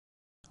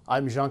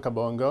I'm Jean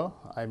Kabongo.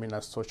 I'm an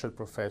associate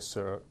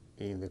professor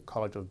in the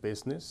College of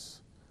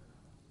Business.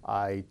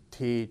 I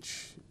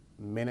teach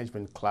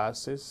management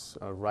classes.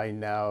 Right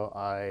now,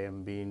 I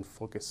am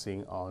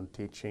focusing on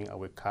teaching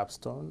our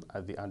capstone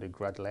at the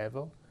undergrad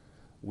level,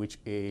 which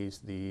is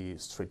the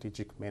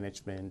strategic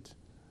management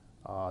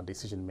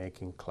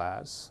decision-making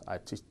class. I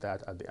teach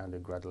that at the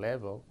undergrad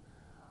level.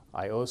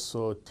 I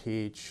also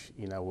teach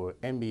in our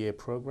MBA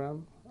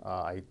program.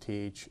 I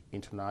teach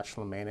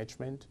international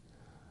management,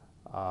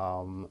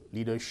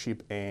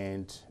 leadership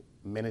and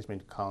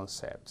management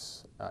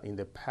concepts. In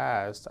the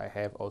past, I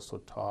have also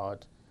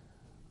taught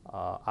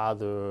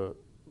other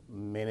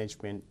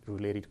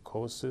management-related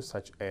courses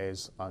such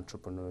as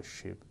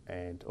entrepreneurship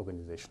and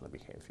organizational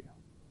behavior.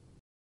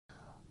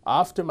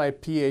 After my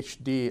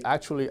PhD,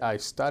 actually I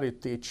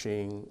started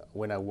teaching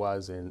when I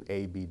was in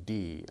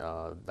ABD.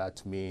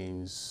 That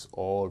means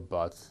all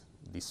but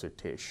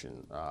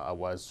dissertation. I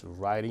was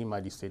writing my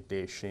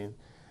dissertation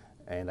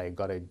and I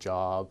got a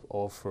job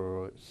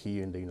offer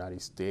here in the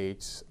United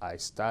States. I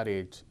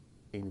started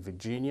in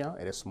Virginia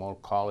at a small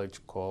college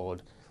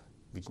called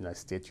Virginia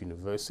State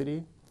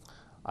University.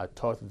 I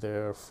taught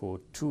there for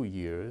 2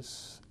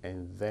 years,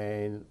 and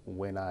then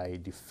when I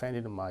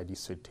defended my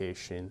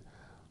dissertation,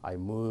 I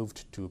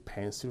moved to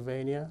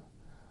Pennsylvania.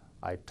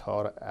 I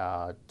taught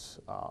at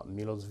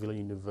Millersville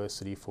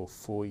University for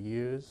 4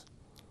 years.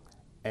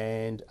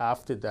 And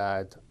after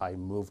that, I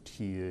moved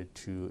here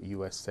to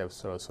USF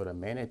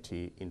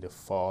Sarasota-Manatee in the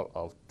fall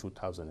of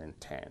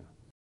 2010.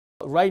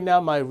 Right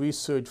now, my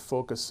research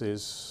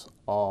focuses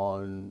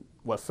on,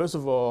 well, first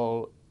of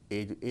all,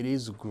 it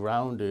is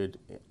grounded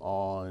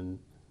on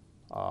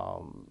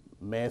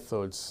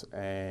methods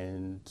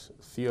and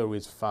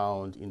theories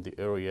found in the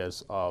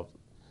areas of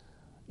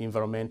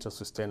environmental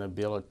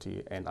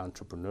sustainability and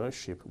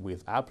entrepreneurship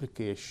with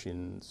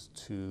applications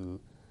to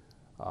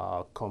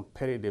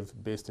competitive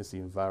business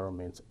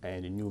environment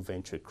and new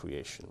venture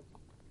creation.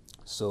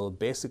 So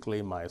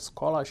basically my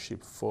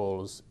scholarship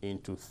falls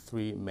into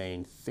 3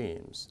 main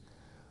themes.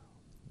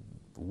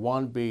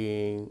 One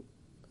being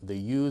the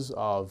use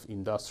of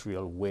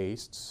industrial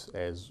wastes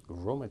as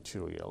raw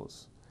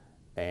materials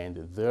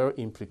and their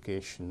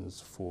implications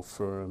for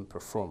firm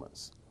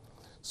performance.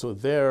 So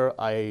there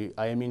I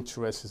am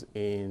interested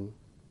in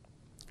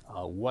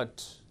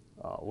what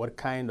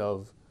kind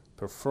of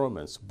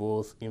performance,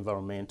 both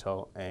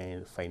environmental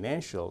and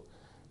financial,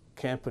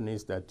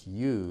 companies that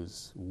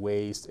use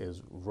waste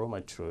as raw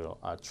material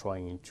are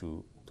trying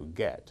to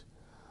get.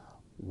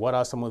 What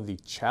are some of the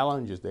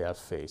challenges they are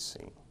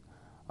facing?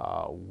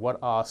 What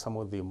are some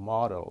of the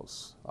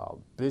models,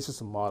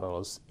 business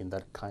models in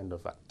that kind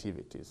of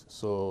activities?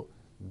 So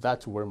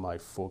that's where my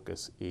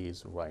focus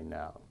is right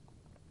now.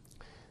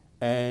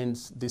 And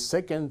the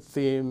second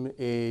theme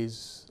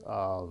is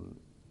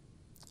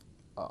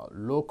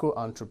local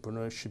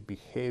entrepreneurship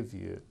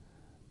behavior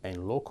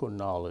and local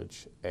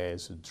knowledge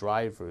as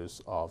drivers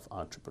of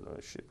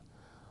entrepreneurship.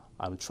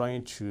 I'm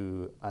trying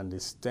to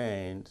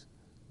understand,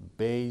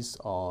 based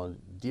on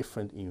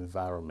different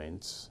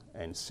environments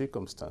and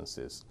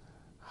circumstances,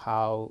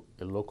 how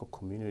a local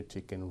community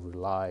can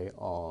rely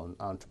on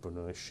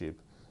entrepreneurship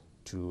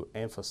to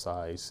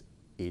emphasize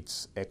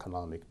its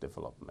economic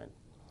development.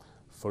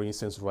 For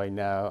instance, right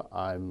now,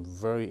 I'm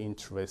very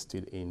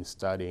interested in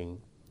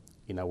studying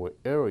in our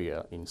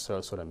area in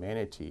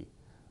Sarasota-Manatee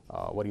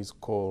what is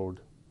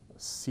called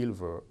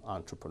silver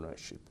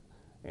entrepreneurship.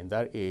 And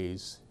that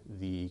is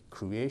the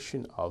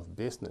creation of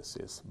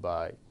businesses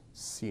by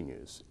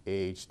seniors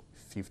aged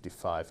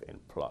 55 and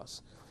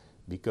plus.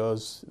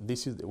 Because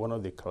this is one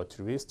of the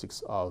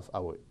characteristics of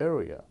our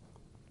area.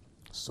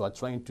 So I'm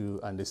trying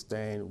to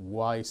understand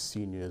why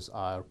seniors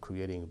are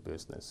creating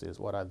businesses,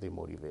 what are their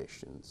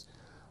motivations,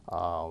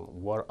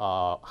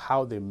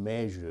 how they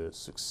measure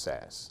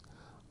success.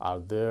 Are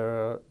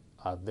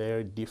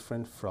they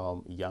different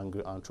from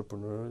younger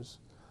entrepreneurs?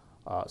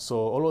 So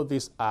all of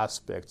these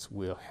aspects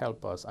will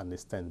help us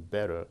understand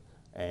better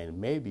and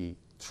maybe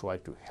try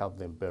to help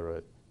them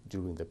better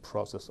during the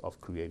process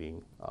of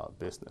creating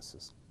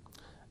businesses.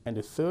 And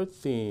the third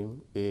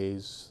theme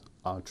is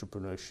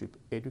entrepreneurship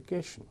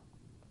education.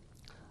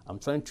 I'm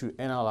trying to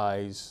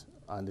analyze,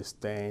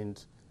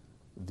 understand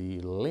the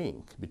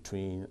link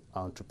between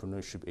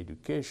entrepreneurship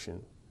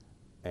education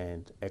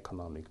and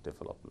economic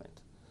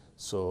development.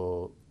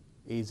 So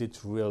is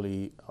it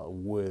really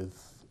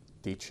worth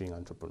teaching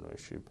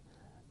entrepreneurship?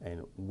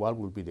 And what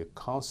will be the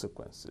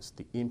consequences,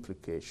 the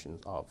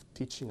implications of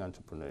teaching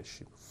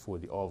entrepreneurship for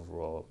the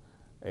overall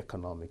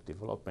economic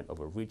development of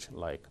a region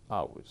like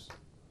ours?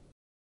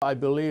 I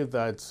believe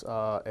that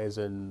as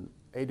an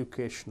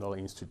educational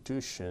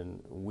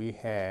institution, we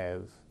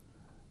have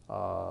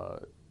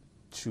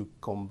to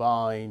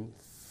combine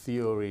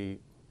theory,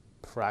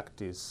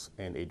 practice,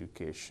 and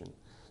education.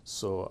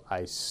 So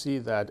I see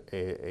that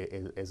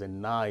as a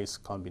nice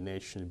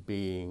combination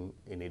being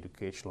an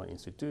educational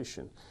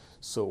institution.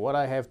 So what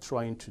I have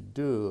trying to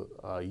do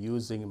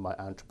using my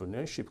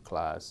entrepreneurship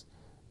class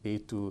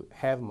is to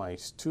have my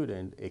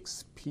student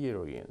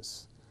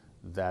experience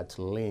that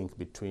link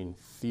between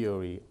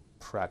theory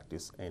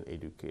practice and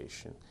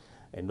education.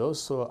 And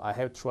also I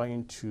have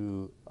trying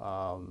to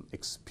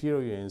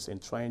experience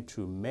and trying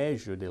to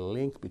measure the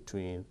link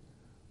between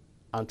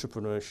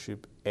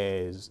entrepreneurship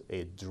as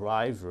a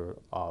driver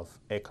of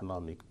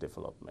economic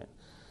development.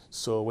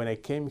 So when I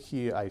came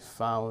here, I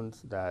found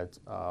that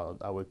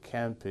our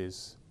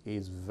campus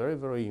is very,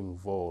 very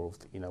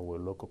involved in our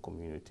local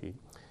community.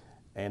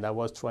 And I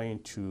was trying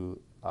to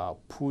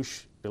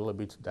push a little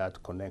bit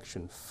that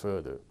connection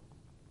further.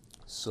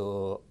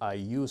 So I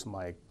use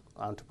my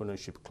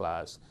entrepreneurship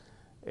class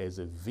as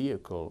a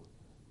vehicle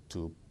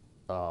to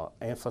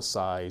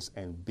emphasize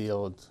and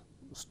build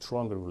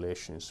stronger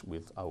relations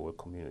with our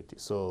community.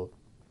 So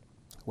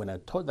when I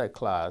taught that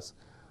class,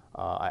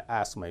 I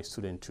asked my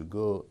student to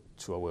go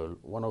to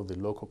one of the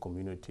local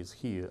communities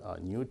here,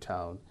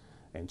 Newtown,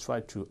 and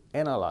try to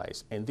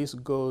analyze. And this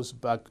goes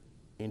back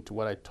into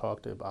what I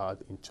talked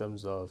about in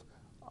terms of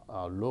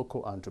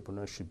local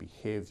entrepreneurship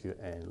behavior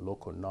and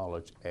local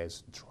knowledge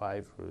as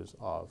drivers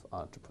of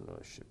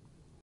entrepreneurship.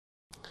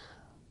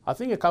 I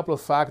think a couple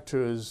of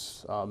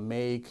factors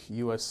make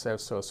USF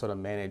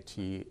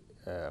Sarasota-Manatee,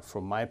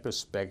 from my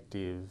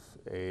perspective,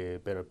 a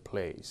better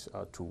place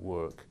to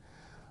work.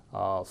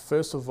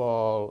 First of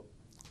all,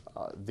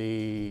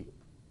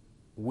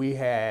 we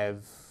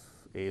have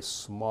a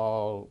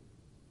small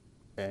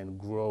and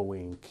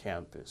growing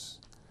campus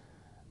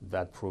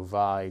that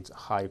provides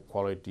high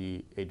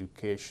quality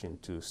education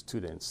to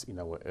students in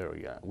our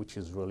area, which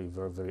is really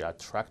very, very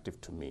attractive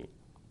to me.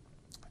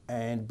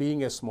 And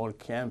being a small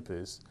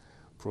campus,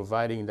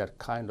 providing that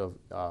kind of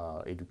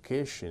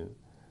education,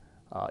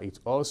 it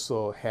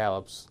also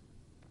helps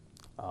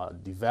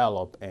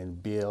develop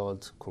and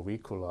build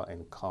curricula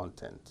and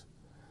content.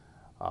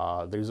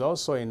 There's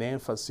also an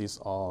emphasis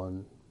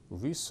on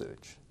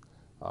research,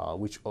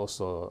 which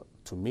also,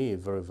 to me,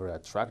 is very, very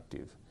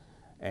attractive.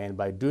 And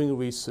by doing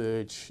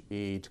research,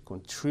 it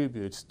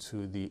contributes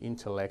to the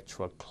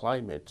intellectual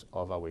climate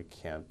of our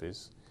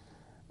campus.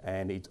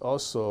 And it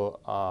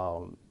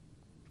also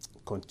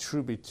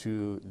contributes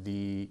to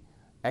the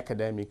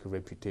academic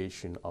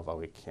reputation of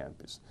our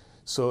campus.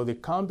 So the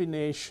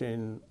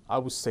combination, I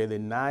would say the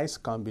nice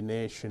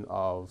combination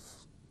of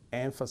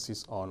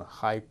emphasis on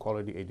high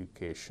quality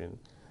education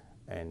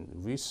and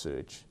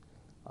research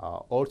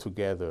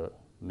altogether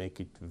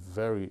make it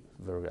very,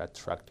 very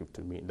attractive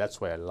to me.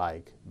 That's why I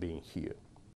like being here.